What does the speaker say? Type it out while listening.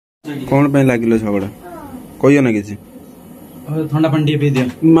कौन पे लागिलो झगड़ा कहियो ना किसी ठंडा पानी पी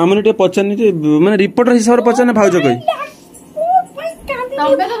दियो मामूली टे पचारनी माने रिपोर्टर हिसाब रे पचारने भाउज कहि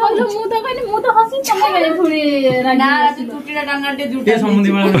तबे तो बोलो मु तो कहनी मु तो हसी तमे गए थोड़ी ना तू टुटीडा डांगा टे जुटे के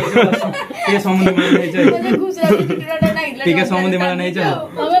समुद्री माला नहीं के समुद्री माला नहीं चल मुझे घुसा टुटीडा डांगा इला ठीक है समुद्री माला नहीं चल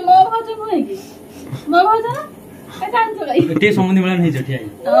तमे मो भाउज कोइ की मो भाउज ना ए कान तो गई के समुद्री माला नहीं चटिया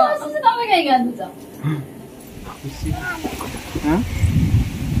तो हसी तमे गई गान छ हां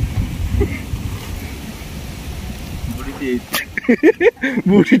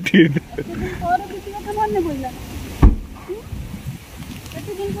बुढ़ी तीर और किसी का मन नहीं बोलना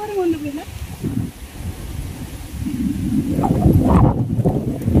कते दिन पर मन बोलना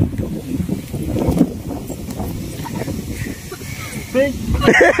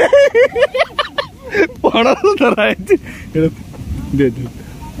पड़ा तो धरा है दे दे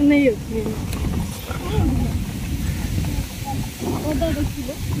नहीं होती ओदा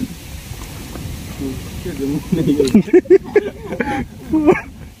देखिलो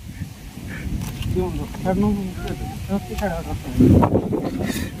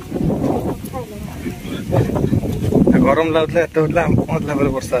गरम लगुला पहुंचला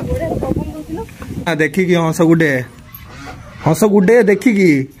वर्षा देखिकी हंस गुडे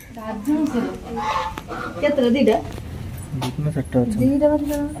देखिकी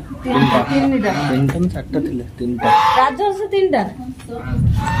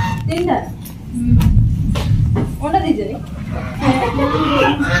ओटा दीजे रे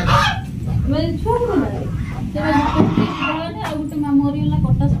मैं छोड़ ना तेरे ने आ गुटे मेमोरी वाला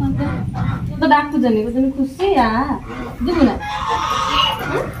कटस पंते तो डाकू जनी को तने खुशी आ जीबो ना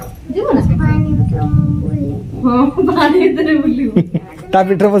पानी तो बोली हां पानी तेरे बोलियो ता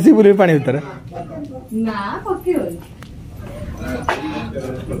पिटर बसी बोली पानी उतर ना पक्की हो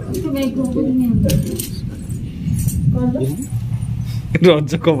तू मैं घूम नहीं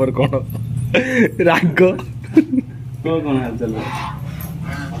रज खबर कौन राग कौन हाल चल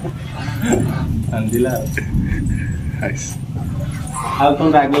अंदिला हाइस आ कौन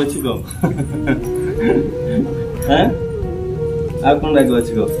राग अछि को हैं आ कौन राग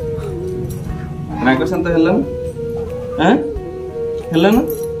अछि को राग संत हेलन हैं हेलन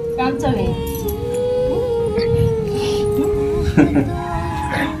कांचा में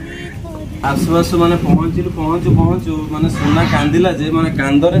आसु आसु माने पहुंचू माने सोना कांदिला जे माने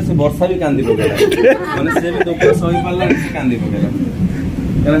कांदरे से वर्षा भी कांदी पकेला माने से भी दुख सही पाला से कांदी पकेला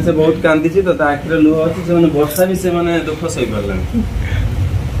कारण से बहुत कांदी छी तो ता आखिर लुह अछि से माने वर्षा भी से माने दुख सही पाला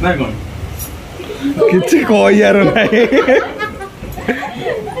ना कोन किछ कोई यार नाही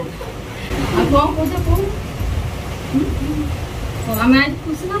अब कौन कोसे को हमें आज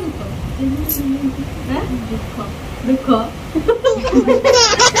खुश ना दुख हैं दुख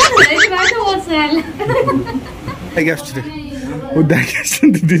नहीं बात हो सैल आई गेस्ट उदा गेस्ट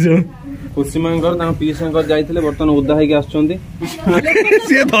दीदी जो खुशी मांगर ता पीसंकर जाइथिले बर्तन उदा हे के आछचंदी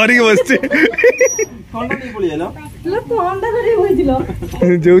से धरी के बसছে ठंडा नहीं पड़ी हेलो लो ठंडा धरी होइदिलो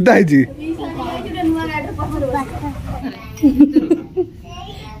जो उदा है जी नुवा गाडर पहर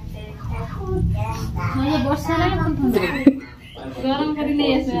मैं वर्षा लागे तो ठंडा गरम करी नहीं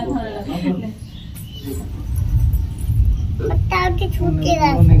ऐसे थोड़ा बता के छूटे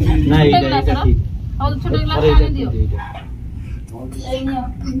नहीं इधर ठीक और छोटे गिलास पानी दियो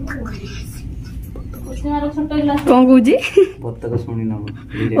कौन कौजी बत्तक सुनी ना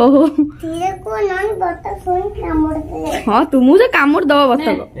ओहो तेरे को नन बत्तक सुन कामड़ दे हां तू मुझे कामड़ दवा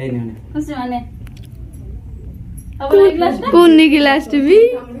बत्तक ए नहीं खुशी माने अब गिलास ना कोनी गिलास भी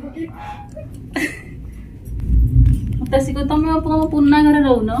तसी को तमे पुन्ना घरे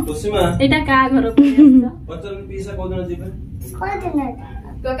रहू न खुशी मा एटा का घर बच्चन पीसा को दिन जीवे कोई दिन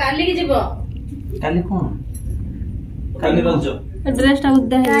तो काली की जीवो काली कोन खाली रज ड्रेस टा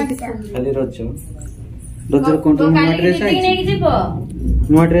उद्दा है खाली रज कोन तो काली ड्रेस की नहीं की जीवो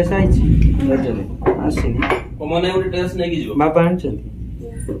नुआ ड्रेस आइछि रज रे आसीनी कोमने उडी ड्रेस नै की जीवो बाबा आनछंती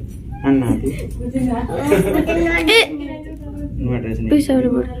अन्ना दी नुआ ड्रेस नहीं पैसा रे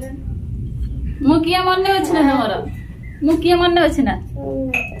बड़ मु किया मन ने अछि ना हमर मु किया मन ने अछि ना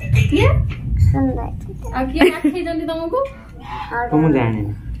किया सुंदर आ किया आखी जंदी तुमको तुम जाने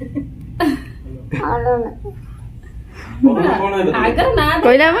और कोन है आगर ना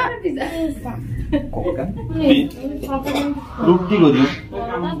कोइला मा कोका रुटी को जो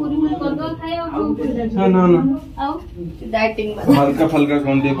पूरी पूरी कर दो खाए और ना आओ डाइटिंग हल्का फल्का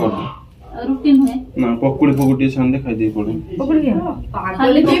कोन दे कर दो रूटीन है ना पकोड़ी फकोड़ी छान दे खाई दे पड़े पकड़ के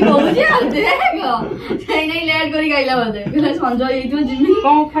खाली की बोलजे आ देखो नहीं नहीं लेट करी गाइला बदे गला संजय एइतो जिमी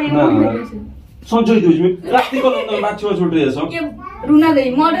कोन खाइयो ସଞ୍ଚୟ ଦଉଛି ରାତି କଲ ତମେ ବାଛିବ ଛୁଟି ଆସ ରୁନା ଦେଇ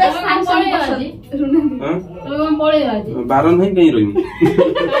ମୋ ଡ୍ରେସ୍ ସାଙ୍ଗେ ସାଙ୍ଗେ ଆଜି ରୁନା ଦେଇ ତମେ ପଳେଇ ଆଜି ବାର ନାହିଁ କାଇଁ ରହିବି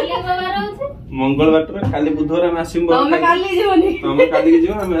କାଲି ବାର ଅଛି ମଙ୍ଗଳବାରଟା କାଲି ବୁଧବାର ଆମେ ଆସିବୁ ତମେ କାଲି ଯିବନି ତମେ କାଲିକି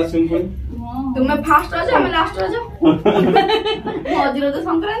ଯିବ ଆମେ ଆସିବୁ ପୁଣି ତୁମେ ଫାଷ୍ଟ ଅଛ ଆମେ ଲାଷ୍ଟ ଅଛ ମଝିରେ ତ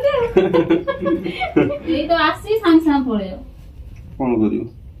ସଂକ୍ରାନ୍ତି ଏଇ ତ ଆସି ସାଙ୍ଗେ ସାଙ୍ଗେ ପଳେଇବ କଣ କରିବୁ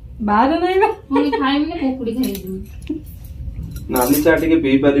ବାର ନାହିଁ ବା ପୁଣି ଖାଇବିନି ପକୁଡି ଖାଇଯିବି ନାଲି ଚା ଟିକେ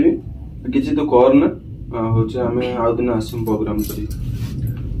ପିଇ ପାରିବି କିଛି ତୁ କର ନା ହଉଛି ଆମେ ଆଉ ଦିନ ଆସିବୁ ପ୍ରୋଗ୍ରାମ କରି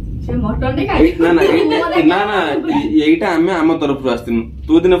ସେ ମଟନ ଟେ ଖାଇ ନା ଏଇଟା ଆମେ ଆମ ତରଫରୁ ଆସିଥିଲୁ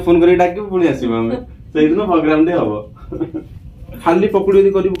ତୁ ଦିନ ଫୋନ କରିକି ଡାକିବୁ ପୁଣି ଆସିବୁ ଆମେ ସେଇଦିନ ପ୍ରୋଗ୍ରାମ ଟେ ହବ ଖାଲି ପକୁଡି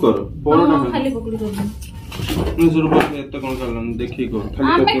ଯଦି କରିବୁ କର ଖାଲି ପକୁଡି କରିବୁ ଏତେ କଣ ଚାଲନି ଦେଖିକି କର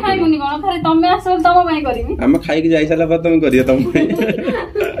ଆମେ ଖାଇବୁନି କଣ ଖାଲି ତମେ ଆସ ତମ ପାଇଁ କରିବି ଆମେ ଖାଇକି ଯାଇ ସାରିଲା ପରେ ତମେ କରିବ ତମ ପାଇଁ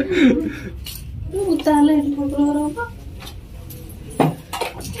ତାହେଲେ ଏଠି ଠାକୁର ହବ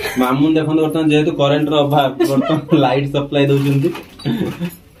ମାମୁନ ଦେଖନ୍ତୁ ବର୍ତ୍ତମାନ ଯେହେତୁ କରେଣ୍ଟ ର ଅଭାବ ବର୍ତ୍ତମାନ ଲାଇଟ ସପ୍ଲାଇ ଦଉଛନ୍ତି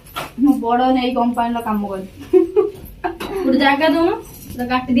ମୁଁ ବଡ ନେଇ କମ୍ପାନୀର କାମ କରେ ଗୋଟେ ଜାଗା ଦଉନ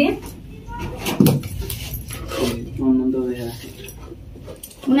କାଟିଦିଏ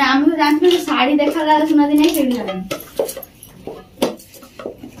ମାନେ ଆମେ ତ ଜାଣିଛୁ ଶାଢୀ ଦେଖାଯାଏ ସୁନା ଦିନ ସେଇଠି ଜାଣିନି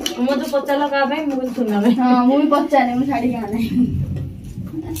ମୁଁ ତ ପଚାରିଲ କାହା ପାଇଁ ମୁଁ କିନ୍ତୁ ସୁନା ପାଇଁ ହଁ ମୁଁ ବି ପଚାରେ ମୁଁ ଶାଢୀ କାହା ନାହିଁ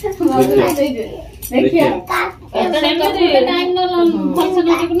ଦେଖିଆ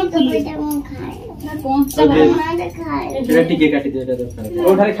ଟିକେ କାଟିଦିଅ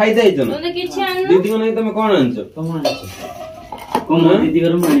ଖାଇ ଯାଇଛ ନା ଦିଦିଙ୍କ ନାଇଁ ତମେ କଣ ଆଣିଛ କଣ ଦିଦି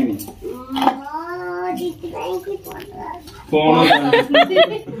ଘର ମୁଁ ଆଣିବି କଣ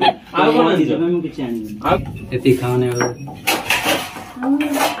ଆଉ କଣ ଆଣିଛ ମୁଁ କିଛି ଆଣିବି ଏତିକି ଖାওনি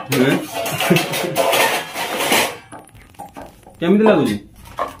କେମିତି ଲାଗୁଛି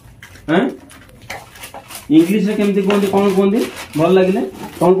इंग्लिश रे केमती कहते कौन कहते भल लगे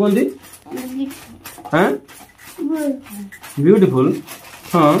कौन कहते हाँ ब्यूटीफुल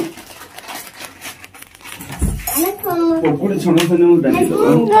हाँ पकोड़े छोड़ा सने मु डाली दो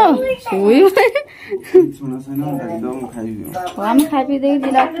सोई छोड़ा सने मु डाली दो मु खाइबी हम खाइबी दे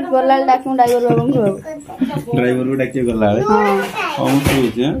जिला गल्ला डाकू ड्राइवर बाबू ड्राइवर को डाके गल्ला हां हम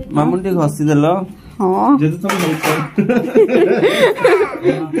सोचे मामून टे हसी देलो हां जे तुम हेल्प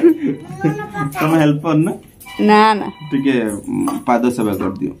तुम हेल्पर ना ना ना टिके पाद सेवा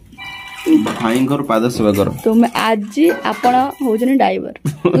कर दियो भाई कर पाद सेवा कर तुम आज आपण होजनी ड्राइवर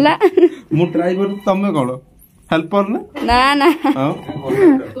ला मु ड्राइवर तमे कोन हेल्पर ना ना ना हां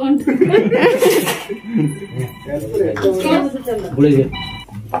कोन बुले दे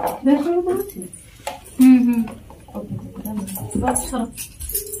बस सर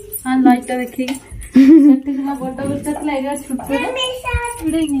हां लाइट देखी सेटिंग ना बड़ा बच्चा लागेगा छुट्टी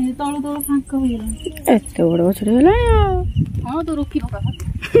उड़ेंगे तळु तळु फांक हो गेला एते बड़ गछ रे गेला हां तो रोकी पका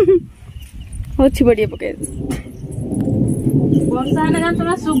होछि बढ़िया पके वर्षा ने जान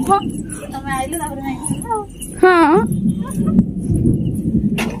तोरा शुभ तमे आइले तापर नहीं हां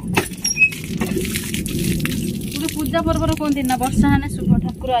पूरे पूजा पर्व रो कोन दिन ना वर्षा ने शुभ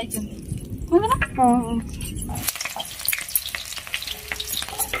ठाकुर आइछन कोन ना हां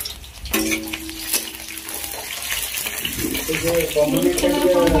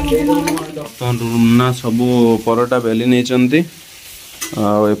ना सब परोटा बेली नहीं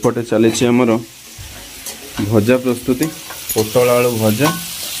एपटे चली आमर भजा प्रस्तुति पोटल आलू भजा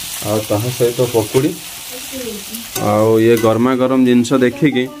सहित पकुड़ी ये गरमा गरम जिनस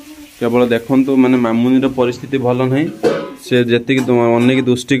देखिकी केवल देखु माने मामुनी परिस्थिति भल ना से जी अनेक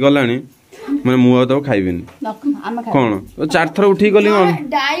दुष्टि कला मैं मुझे तो खाइबिनी कौन चार थर उठी गली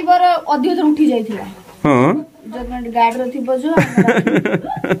ड्राइवर अधिक थर उठी जाइथिला हाँ गाड़ी रो थिबो जो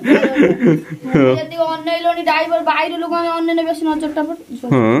यदि अनैलोनी ड्राइवर बाहर लोग अनने बेसी न चटपट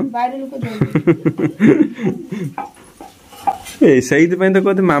बाहर लोग ए सही पे तो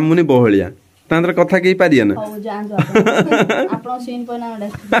कहते मामुनी बहलिया तांतर कथा कही पारिया ना हो जान आपन सीन पर ना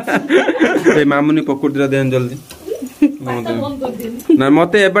ए मामुनी पकुड़ी देन जल्दी ना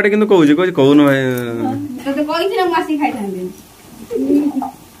मते एबाटे किंतु कहूजी कहू न भाई तो कहि ना मासी खाइ थांदे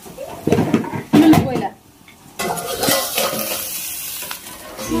कोइला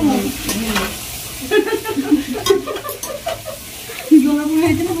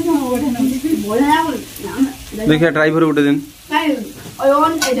देखिए ड्राइवर उठे दिन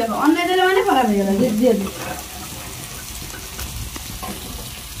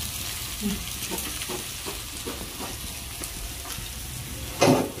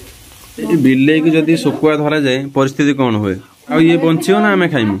बिले की जदि सुकुआ धरा जाए परिस्थिति कौन हुए आ ये बंचियो ना आमे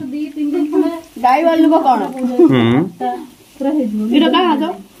खाइमु ड्राइवर लोग कौन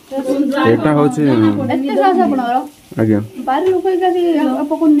एटा होचे एते सास आपनर आज्ञा बाहर लोग का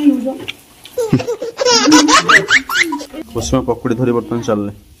पकोन नहीं हो कुसुमा पकुड़ी धरी बर्तमान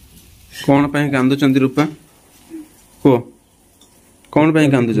चलले कौन पे कांदुचंती रूपा को कौन पे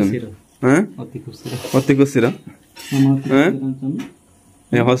कांदुचंती हां अति खुशीर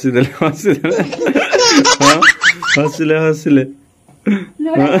हसीदे हसिले हसिले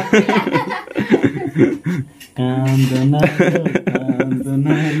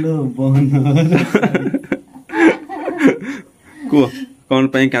को कौन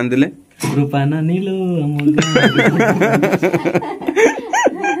पे कांदिले रूपाना नीलो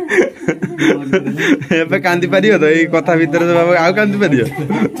ଏବେ କାନ୍ଦି ପାରିବ ତ ଏଇ କଥା ଭିତରେ ଆଉ କାନ୍ଦି ପାରିବ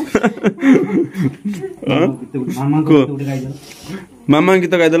ମାମା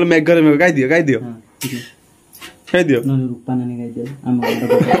ଗୀତ ଗାଇଦେଲ ମେଘରେ ମେଘ ଗାଇଦିଅ ଗାଇଦିଅ ଗାଇଦିଅ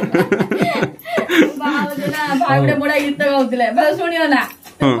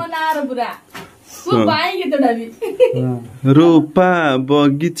ରୂପା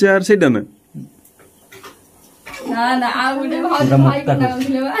ବଗିଚାର ସେଇଟା ନା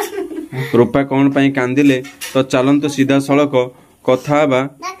रूपा कौन पाई कांदिले तो चलंतु सीधा सड़क कथा हबा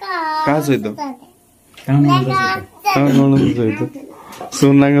का सहित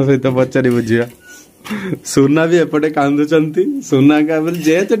सोना सहित पचारि बुझिया सोना भी एपटे कांदुचंती सोना का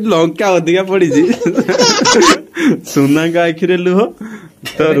जेहेतु लंका अधिका पड़ी सोना का आखिरे लुह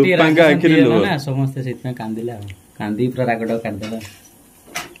तो रूपा का आखिरे लुह समस्त कांदिला कांदी पूरा रागड़ काटदेला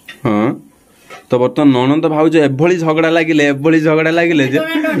हाँ तो बर्तमान ननंद भाउज एभली झगड़ा लागिले जे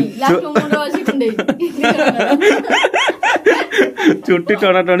चुट्टी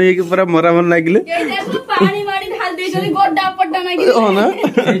टणा टणी की पूरा मरामर लागिले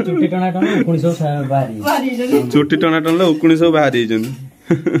चुट्टी टणा टण 1900 बाहरी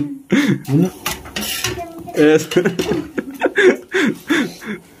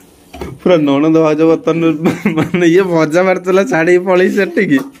पूरा ननंद भाउज बर्तमान माने ये मजा मारतला छाड़ी पळई सेठी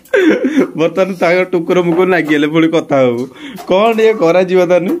की बर्तमान तागर टुकुर मुकुर नागिले पुणी कथा हबु कौन ये करा जीव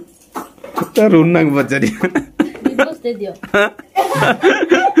ताने ता रुन्ना पचारि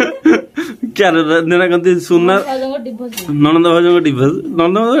क्या नेना कंती सुना ननंद भाउज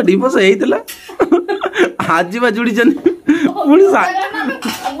डिवोर्स हेइतला आज बा जुड़ी जन पुणी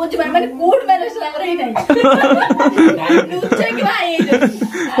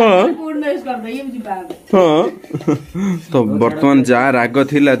तो बर्तमान जा राग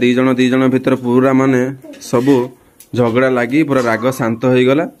थिला दी जण भीतर पूरा माने सबू झगड़ा लगी पूरा राग शांत हो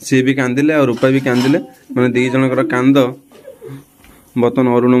गला सी भी कांदिले और रूपा भी कांदिले माने दी जनकर कांद बर्तमान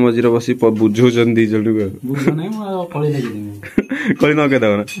अरुण मझीर बसी बुझौछन दी जण कहि न केदा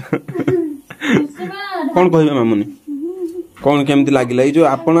कौन कहबे मामुनी कौन केमती लागिला जो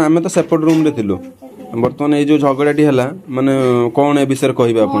आपण आमे तो सेपट रूम रे थिलु बर्तमान ये जो झगड़ाटी है माने कौन ए विषय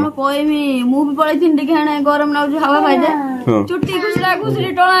कहबे आपण कहमी मु भी पळै थिन देखे हाने गरम नाउ हवा खाइदे चुट्टी खुसरा खुसरी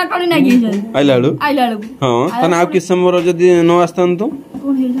टणा टणी नागी छै आइलाळु हां तने आ किस समय जदी न आस्तन तो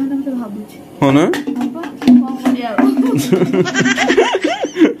कोन हेला त भाबुछि हो ना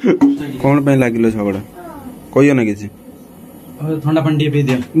कौन पे लागिलो झगड़ा कहियो ना किछि ठंडा पानी पी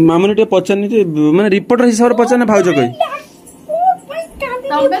दियो मामने टे पछानी माने रिपोर्टर हिसाब रे पछाने भाउज कहि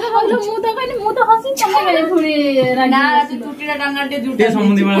तबे तो बोलू मु तो कहनी मु तो हसिन तमे कहनी थोड़ी ना चुट्टीडा डांगा दे जुटे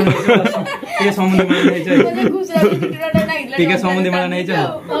समुद्री माला नहीं समुद्री माला नहीं छै घुसरा चुट्टीडा डांगा ठीक है समुद्री माला नहीं छै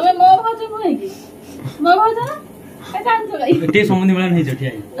तमे मो भाउज कोइ की मो भाउज ना ए कांचो गई टे समुद्री माला नहीं छै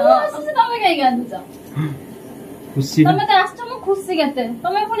ठिया हसिन तमे काई कांदुछ खुशी तमे त आस्ट मु खुशी केते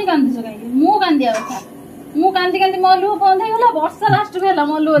तमे पुनी कांदुछ काई मु कांदिया କଥା मु कांदी कांदी मो लुह बंद हे गला वर्षा लास्ट भेला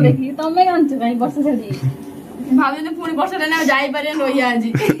मो लुह देखि तमे कांचो काई वर्षा छडी भाभी ने पुणी वर्षा लेना जाई पारे लोया आज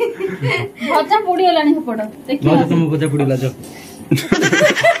भजा पुडी गलानी हपड देखि भजा तुम भजा पुडीला जो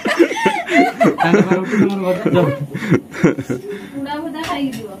ताने पर उठी मोर भजा जो पुडा भजा खाई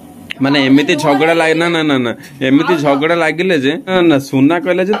दियो माने एमिति झगड़ा लाग ना ना ना ना एमिति झगड़ा लागिले जे ना सुना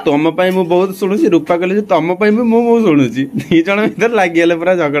कहले जे तम पई मु बहुत सुनुची रूपा कहले जे तम पई मु बहुत सुनुची दी जण भीतर लागिले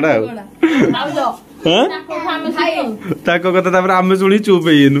पूरा झगड़ा हो आउ जो हां ताको कथा तापर आमे सुनी चुप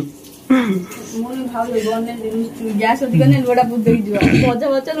हेइनु मोनी भाउ गने गैस होती गने लोडा पुद देई दियो भजा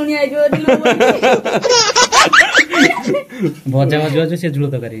भजा लुनी आइ दियो दिलो भजा भजा जो से जुलो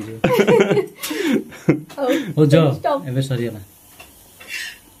तो करी जो ओ जो एबे सरियला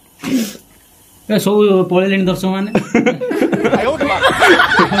ए सब पळेलेनी दर्शक माने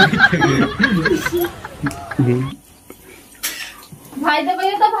भाई तो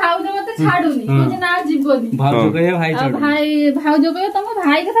कहियो तो भाउज मते छाडुनी कि ना जीवनी भाउज कहियो भाई छाडु भाई भाउज कहियो तम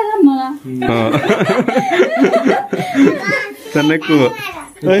भाई कथा जानो ना तने को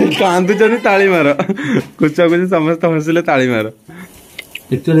कांदु जनी ताली मार कुछ समस्त हसिले ताली मार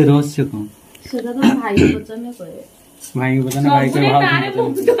एक्चुअली रहस्य कोन सेटा तो भाई बचन ने कहे भाई को पता भाई के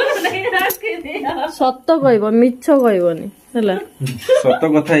सत कहब मिछ कहबनी है सत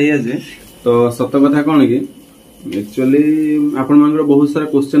कथा ये जे तो सत कथा कौन कि एक्चुअली आपण मानकर बहुत सारा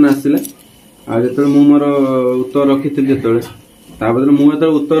क्वेश्चन आसिला आ जतले मु मोर उत्तर रखिथिल जतले ताबदले मु एतले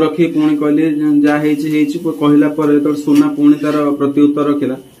उत्तर रखी पुणी कहली जा हेछि कहला पर एतले सुना पुणी तार प्रति उत्तर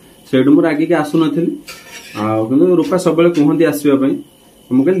रखिला सेडु मु रागी के आसु नथिली आ किंतु रूपा सबले कहंती आसीबा पई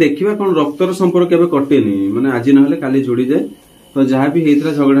मु कहली देखिबा कोन रक्तर संपर्क केबे कटेनी माने आज नहले काली जोड़ी जाए तो जहाँ भी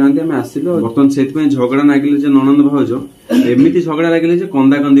होता झगड़ा हाँ आम आसिलु बर्तमान से झगड़ा नागिले जे ननंद भाउज एमती झगड़ा लगिले जे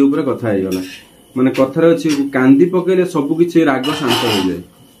कंदा कंदी ऊपर कथा होईगला माने कथार अच्छी कांदी पकेले सब किछि राग शांत हो जाए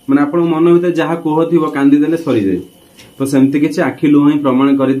माने आपण मन भीतर जहाँ कोह थिबो कांदी देले सरी जाए तो सेमती किछि आखि लुह ही प्रमाण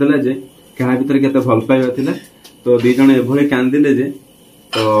करदेला जे क्या भीतर केते भल पाइबा थिला तो दी जण एभଳି कांदिले जे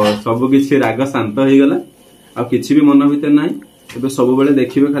तो सब किछि राग शांत हो गला आ किछि भी मन भीतर नाही ଏବେ ସବୁବେଳେ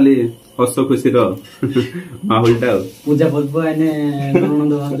ଦେଖିବେ ଖାଲି ହସ ଖୁସିର ମାହୋଲଟା ପୂଜା ପର୍ବ ଏନେ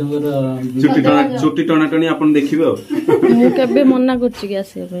ନଣନ୍ଦ ଭାଉଜଙ୍କର ଚୁଟି ଟଣାଟଣି ଆପଣ ଦେଖିବେ ଆଉ ମୁଁ କେବେ ମନା କରୁଛି କି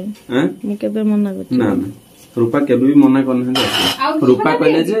ଆସିବା ପାଇଁ ମୁଁ କେବେ ମନା କରୁଛି ନା ନା रूपा केबे भी मना करनाहांती रूपा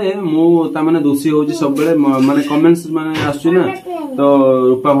कहले जे मु ता माने दोषी होची सब बेले माने कमेंट्स माने आसु ना तो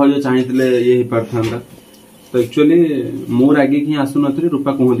रूपा भाउज चाहिथिले ये ही पारथांदा तो एक्चुअली मु रागी कि आसु नथि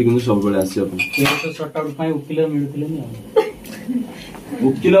रूपा कहंती कि सब बेले आसी अपन ये तो शॉर्ट आउट पाई उकिल मिलुथिले नि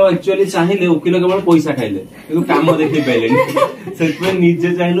उकिल एक्चुअली चाहिए उकिल केवल पैसा खाइले किंतु काम देखि पाइले से निजे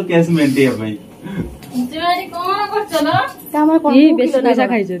चाहिलो कैश मेंटेन पई जेवारी कोन करचलो कामर कोन ये बेसी पैसा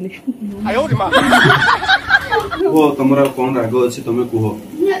खाइछनी आयो रे मां वो तमरा कोन राग अछि तमे कुहो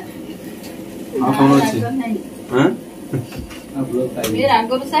आ कोन अछि हां आप लोग खाइ ये राग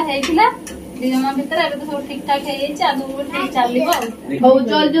रुसा हेइतिला दिनमा भीतर अब तो सब ठीक ठाक हे छै आदु ठीक चालिबो हो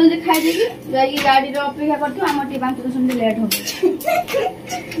जल्दी जल्दी खाइ देबी जाई गाड़ी रो अपेक्षा करथि हमर टी 5 मिनिट लेट हो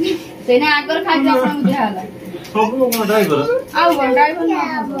सेना आगर खाइ जा हम दिहाला सब लोग ड्राइवर आ ड्राइवर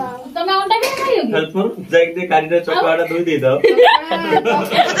तमे अंडा भी खाइयो कि हेल्पर जाई दे गाड़ी रे चकवाड़ा धोई दे दो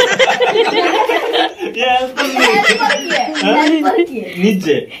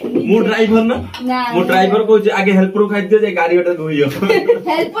निजे मु ड्राइवर ना मु ड्राइवर को आगे हेल्पर खाइ दियो जे गाड़ी ओटा धोइयो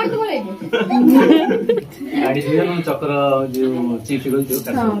हेल्पर तो बोले गाड़ी से हम चक्र जो चीफ गल जो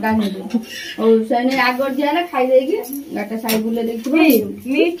हां गाड़ी और सेने आगर दिया ना खाइ देगी गाटा साइड बुले देखिबो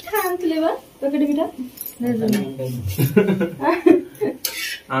मीठा आनथले बा पैकेट मीठा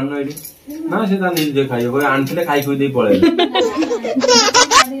आनो एडी ना से ता निजे खाइयो कोई आनथले खाइ कोइ दे पळे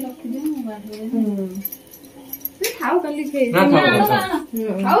खाओ कल्ली के ना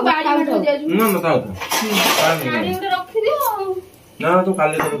खाओ गाड़ी में दिया ना ना खाओ गाड़ी में रखि दियो ना तो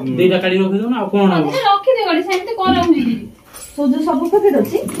काले तो दीटा गाड़ी रखि दो ना कोन रखि दे गाड़ी सेंते कोन रखि दी तो जो सब पैकेट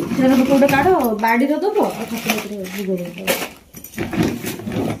अछि सेरा कोडा काढो बाडी रो दबो आ ठाकुर भुगो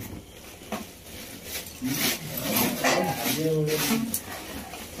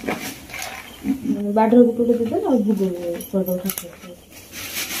बाडर गुटो दे दे और भुगो फोटो ठाकुर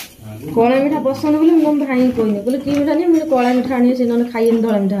कला मिठा पसंद बोले मो भाई कहने बोले कि मिठा नहीं मुझे कला मिठा आनी से न खाई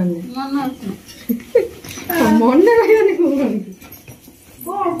धला मिठा आने मन रहनी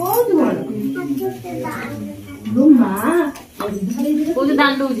को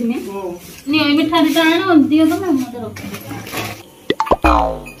दान दउछि ने मिठा दिटा आनो दियो तो मैं मत रख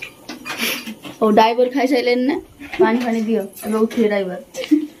ओ ड्राइवर खाई साइलेन ना पानी दियो अब उठे ड्राइवर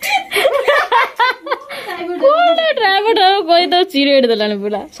ड्राइवर कोई तो चिरेड देलाने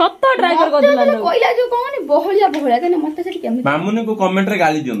पूरा सत्त ड्राइवर को देलाने कोइला जो कोनी बहलिया तने मते से केम मामुने को कमेंट रे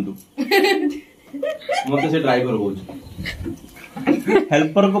गाली दियंतु मते से ड्राइवर होछ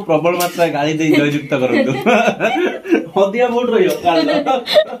हेल्पर को प्रबल मात्रा गाली दे जययुक्त करंतु होदिया वोट रहियो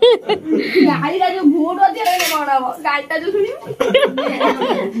गाड़ी रा जो वोट होदिया रे कोना गाड़ीटा जो सुनी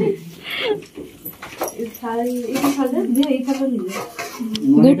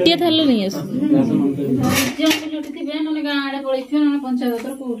गोटे थाल नहीं आस गाँव पड़े पंचायत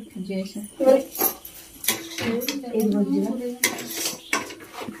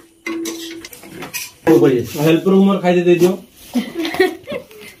हेल्पर मोर खाई दे दियो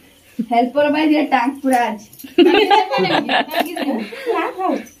हेल्पर भाई दिया टांग पूरा आज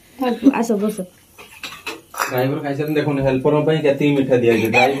आसो बस ड्राइवर खाइसन देखो हेल्पर भाई केती मिठा दिया जे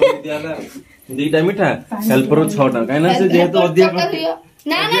ड्राइवर दियाला दीटा मिठा हेल्पर 6 टा काइना से जेहेतु अधिक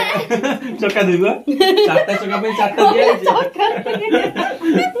ना ना चक्का देबो चारटा चक्का पे चारटा दिया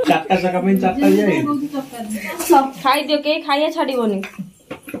चारटा चक्का पे चारटा दिया खाई दियो के खाइया छाडीबोनी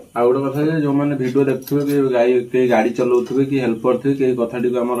आ गोटे कथा जो माने वीडियो देखथुबे कि गाड़ी चलाउथुबे कि हेल्पर थे कि कथाटी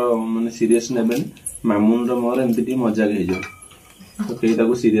को हमर माने सीरियस नेबेन मामुन रो मोर एमती मजा गई जो तो कई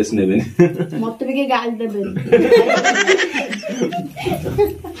ताको सीरियस नेबेन मत भी के गाल देबे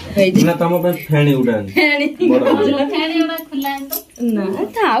ना तुम पे फेणी उड़ा फेणी उड़ा खुला तो ना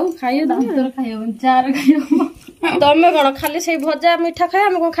थाउ खाइयो दांतर खाइयो चार खाइयो तमे कोन खाली से भजा मिठा खाए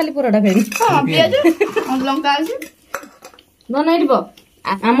हम कोन खाली परोटा खाइनी पियाज लंका अछि बनाइबो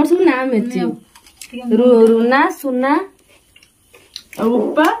हमर सब नाम अछि रुना सुना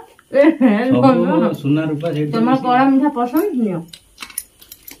रूपा सुना रूपा तुम्हारा कड़ा मीठा पसंद नियो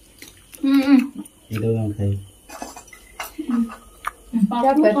खाई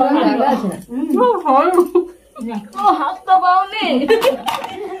क्या पेट्रोल लगा है हाथ तो बाउने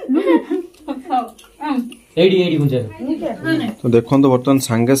एडी मुझे तो देखो तो बर्तमान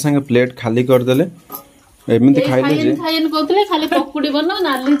संगे संगे प्लेट खाली कर देले एमिति खाइले जे खाइन कोतले खाली पकुड़ी बनो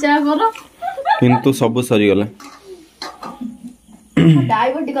नाली चा करो किंतु सब सरी गला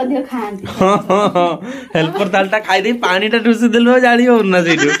डायबिटिक अधिक खांती हेल्पर तालटा खाई दे पानीटा टुसी देलो जानी हो ना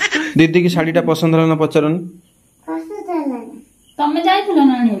सेटू दीदी की साड़ीटा पसंद होला ना पचरन तमे जाइथिलो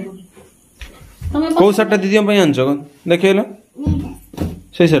ना आनिबो तमे को शर्टटा दीदी हम आनछ देखैलो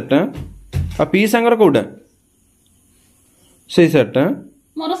से शर्टटा आ पी संगर कोडा से शर्टटा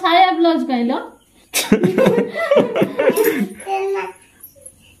मोर साया ब्लाउज कहलो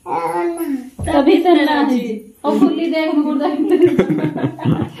तभी तो ना जी ओ खुली देख मुर्दा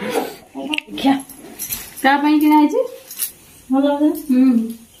क्या का पई कि नाइ छी होला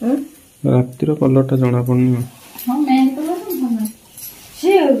रातिर कलरटा जणा पड़नी हां मैं तो भल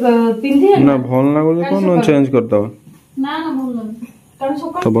से पिंधे ना भल लागो जे कोन चेंज कर दो ना भल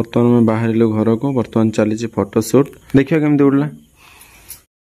तो बर्तमान में बाहर लो घर को बर्तमान चली छी फोटो शूट देखियो केमते उडला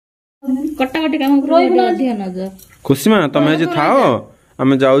कट्टा कट्टी काम रोइ अधिक नजर खुशी मा तमे जे थाओ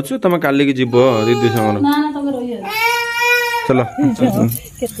हमें जाउछु तमे काली की जीवो दीदी संग ना तमे रोइ चलो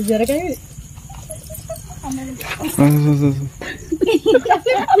केते जरा काई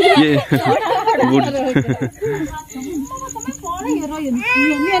ये गुड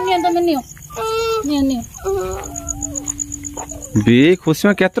बे खुशी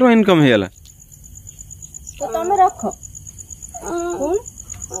में केतरो इनकम हेला तो तमे रखो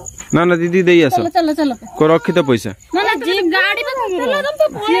ना ना दीदी देई आसो चलो चलो को रखी तो पैसा ना ना जी गाड़ी पे चलो तुम तो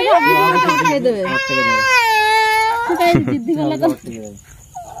दे देबे दीदी गला तो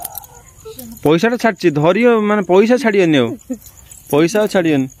पैसा छाड़ी धरियो माने पैसा छाड़ियनि हो पैसा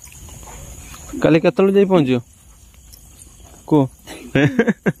छाड़ियनि काली केतल जाई पहुंचियो को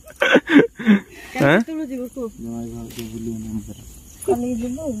हैं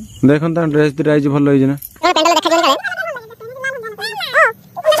देखन ता ड्रेस दिराई भलो होई ना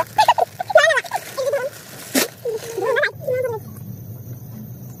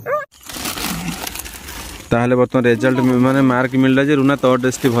ताहले बर्तमान रिजल्ट माने मार्क मिलला जे रुना तो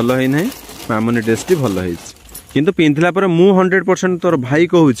टेस्टी भलो है नै मामुनी टेस्टी भलो है किंतु पिंथला पर मु 100% तोर भाई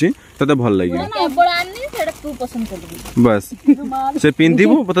कहूची तते भल लागियो ना बड़ा आनी सेटा तू पसंद कर बस से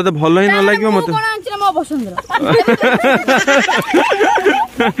पिंथिबो तते भलो ही न लागियो मते कोन आंची म पसंद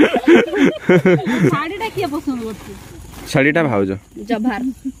साड़ीटा के पसंद करती साड़ीटा भाउजो जभार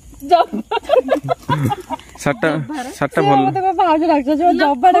साटा भल तमे भाज लागछ जो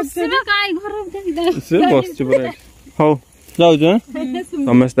जब्बा से काई घर से बसछ पुरा हो जाऊ जो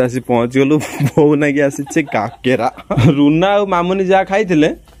समस्त आसी पहुंच गलु बौ ना कि आसी छे काकेरा रुना और मामुनी जा खाइथिले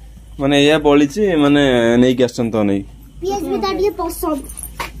माने या बळिची माने नै कि आछन तो नै पीएस भी ताडिए पसंद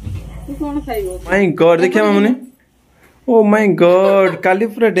कोन खाइबो माय गॉड देखिया मामुनी ओ माय गॉड काली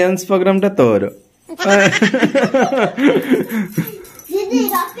पूरा डांस प्रोग्राम ता तोर दीदी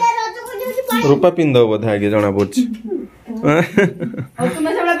रास्ते रात को जो रूपा पिन2 बोधा आगे जना पड़छ और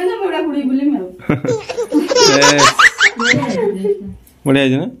तुम्हें सबला पिन बड़ा कुड़ी बोली मैं बढ़िया है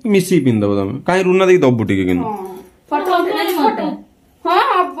ना मिसी पिन2 तमे काई रुना देख दबु टिके किन फोटो उठेनी फोटो हां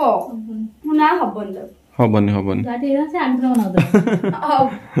हबो पुना हबन हबनी गाडी रा से आंध्र बना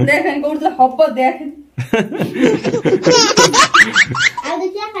दे देखन कोड हबो देख आ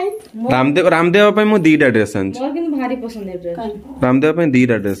देखिया खाली रामदेव पे मु दीटा ड्रेस आंछ मोर किन भारी पसंद है ड्रेस रामदेव पे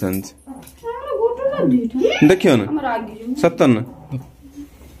दीटा ड्रेस आंछ देखियो ना सत्तर ना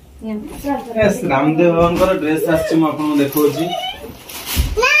यस रामदेव अंकर ड्रेस आछि म आपन देखौ छी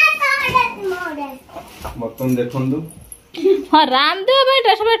ना मोडे बर्तन देखंदु हां रामदेव भाई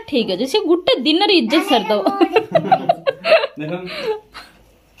ड्रेस बा ठीक है से गुटे दिन रे इज्जत सर दो देखन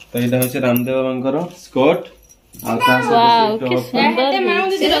तो इडा होचे रामदेव अंकर स्कर्ट आ ता वाओ कि सुंदर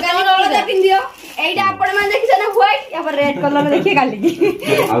पिंदियो एइटा आपण मान देखि ना व्हाइट या पर रेड कलर देखि काली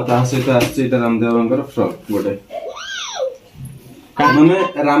आ ता सहित आछि इटा रामदेव अंकर फ्रॉक गोटे माने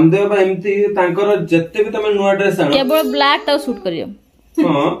रामदेव बा एमती तांकर जत्ते भी तमे नुवा ड्रेस आनो केवल ब्लैक टा शूट करियो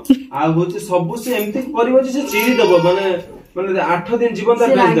हां आ होचे सब से एमती परिबो जे से चिरी दबो माने 8 दिन जीवन ता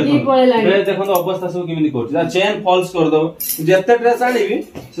ड्रेस देखो ड्रेस देखो अवस्था सब केमिति करछि चेन फॉल्स कर दो जत्ते ड्रेस आनीबी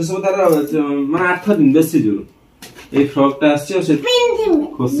से सब तार माने 8 दिन बेसी जोर ए फ्रॉक टा आछि और से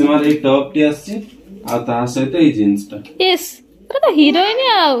खुशी मार ए टॉप टी आछि आ ता सहित ए जींस टा यस पुरा तो हीरोइन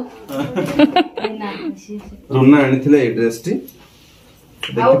आउ रोना आनिथिले ए ड्रेस टी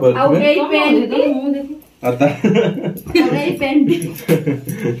देखि ଆଉ परथबे ଏଇ ପେଣ୍ଟ आता ଏଇ ପେଣ୍ଟ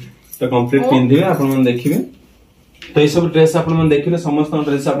तो कंप्लीट पिंधिबे आपण मन देखिबे तो ये सब ड्रेस आपण मन देखिले समस्त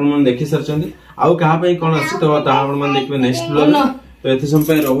ड्रेस आपण मन देखि सरचंदी आउ कहा पई कोन आछि तो ता आपण मन देखिबे नेक्स्ट ब्लॉग तो एथे सम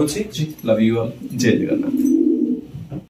पे रहउछि लव यू ऑल जय जगन्नाथ।